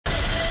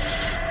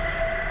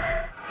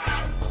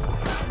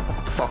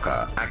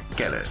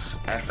Focke-Achgelis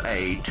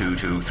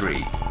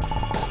Fa223.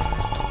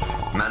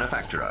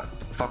 Manufacturer,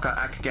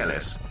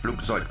 Focke-Achgelis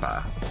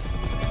Fa.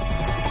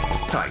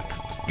 Type,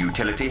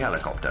 utility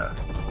helicopter.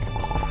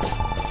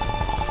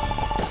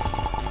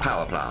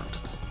 Power plant,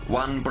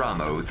 1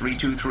 Bramo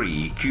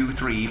 323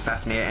 Q3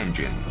 Fafnir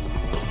engine.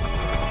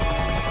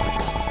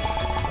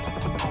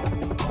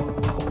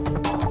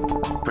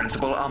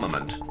 Principal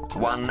armament,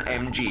 1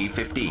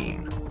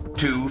 MG-15,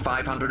 2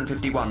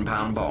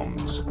 551-pound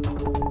bombs.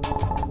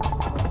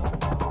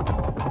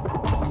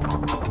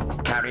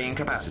 Carrying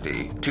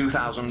capacity,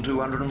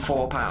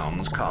 2,204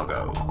 pounds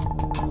cargo.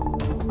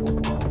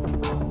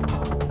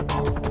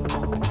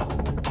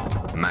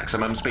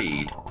 Maximum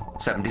speed,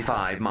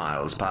 75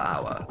 miles per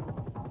hour.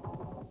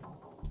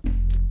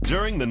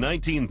 During the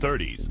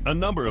 1930s, a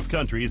number of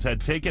countries had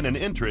taken an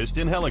interest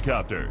in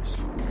helicopters.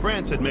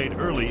 France had made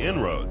early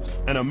inroads,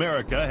 and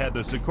America had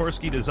the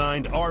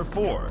Sikorsky-designed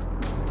R-4.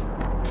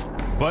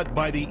 But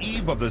by the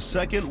eve of the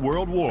Second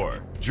World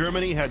War,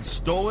 Germany had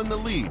stolen the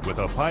lead with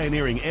a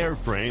pioneering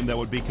airframe that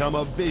would become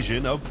a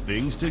vision of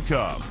things to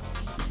come.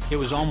 It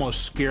was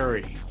almost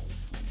scary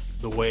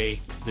the way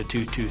the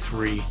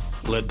 223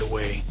 led the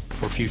way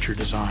for future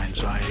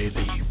designs, i.e.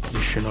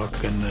 the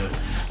Chinook and the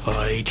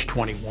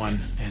H-21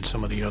 and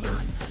some of the other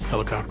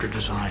helicopter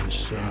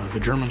designs. The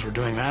Germans were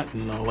doing that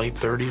in the late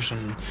 30s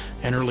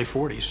and early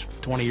 40s,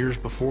 20 years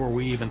before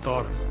we even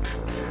thought of it.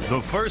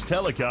 The first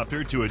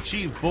helicopter to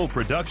achieve full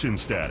production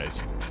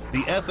status,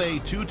 the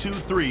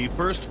FA223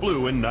 first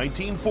flew in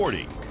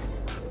 1940.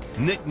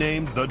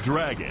 Nicknamed the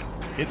Dragon,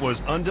 it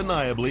was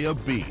undeniably a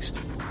beast.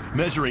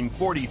 Measuring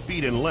 40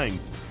 feet in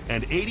length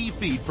and 80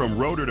 feet from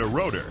rotor to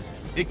rotor,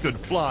 it could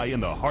fly in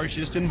the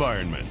harshest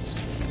environments.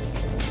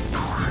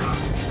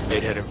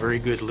 It had a very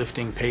good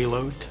lifting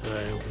payload.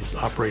 It was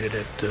operated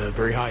at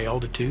very high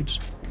altitudes.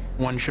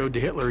 One showed to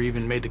Hitler,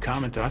 even made the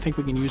comment that I think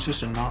we can use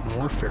this in mountain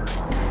warfare.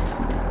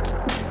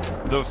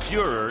 The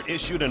Fuhrer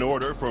issued an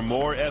order for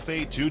more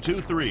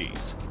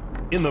FA223s.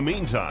 In the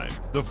meantime,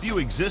 the few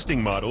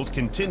existing models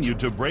continued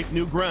to break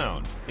new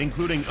ground,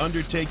 including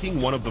undertaking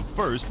one of the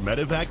first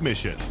medevac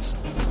missions.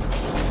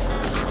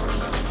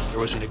 There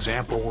was an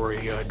example where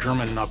a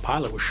German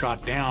pilot was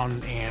shot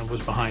down and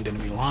was behind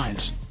enemy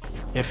lines.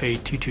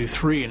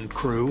 FA223 and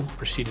crew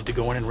proceeded to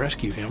go in and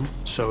rescue him,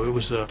 so it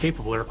was a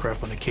capable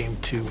aircraft when it came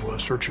to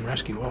search and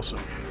rescue also.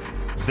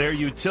 Their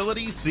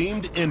utility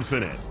seemed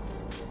infinite.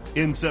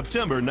 In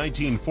September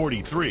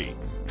 1943,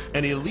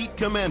 an elite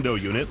commando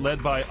unit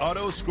led by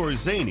Otto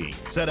Skorzeny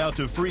set out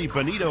to free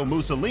Benito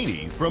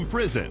Mussolini from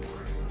prison.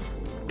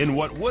 In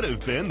what would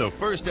have been the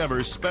first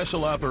ever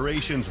Special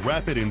Operations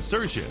Rapid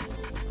Insertion,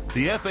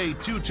 the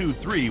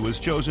FA223 was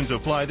chosen to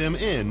fly them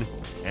in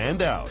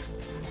and out.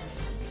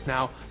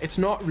 Now, it's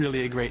not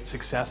really a great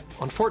success.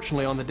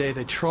 Unfortunately, on the day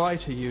they try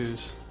to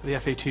use the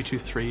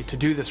FA223 to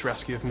do this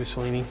rescue of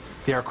Mussolini,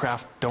 the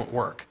aircraft don't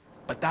work.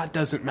 But that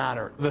doesn't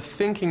matter. The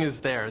thinking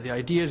is there. The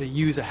idea to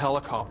use a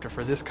helicopter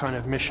for this kind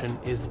of mission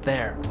is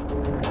there.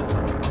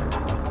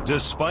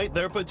 Despite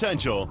their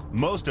potential,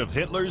 most of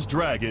Hitler's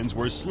Dragons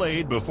were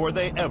slayed before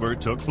they ever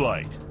took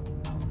flight.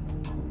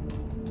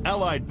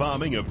 Allied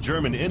bombing of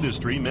German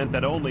industry meant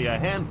that only a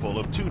handful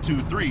of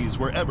 223s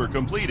were ever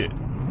completed,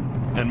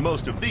 and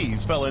most of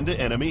these fell into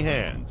enemy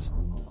hands.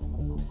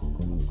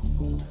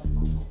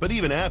 But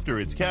even after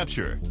its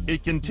capture,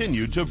 it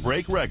continued to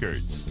break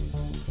records.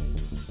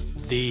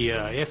 The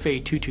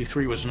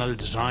FA223 was another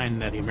design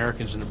that the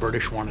Americans and the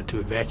British wanted to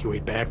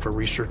evacuate back for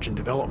research and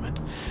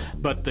development.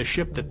 But the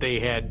ship that they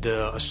had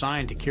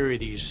assigned to carry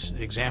these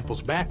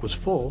examples back was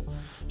full,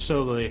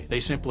 so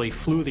they simply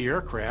flew the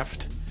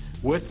aircraft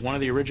with one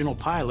of the original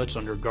pilots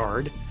under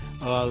guard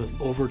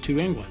over to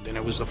England, and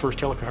it was the first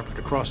helicopter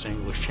to cross the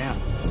English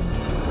Channel.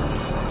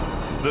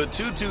 The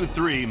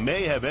 223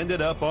 may have ended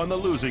up on the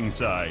losing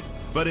side,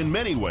 but in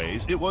many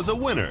ways it was a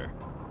winner.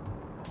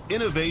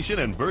 Innovation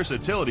and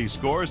versatility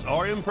scores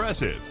are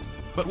impressive,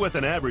 but with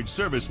an average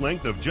service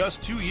length of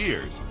just 2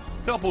 years,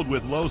 coupled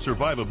with low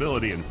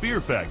survivability and fear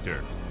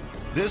factor,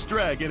 this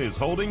Dragon is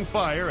holding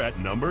fire at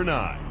number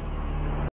 9.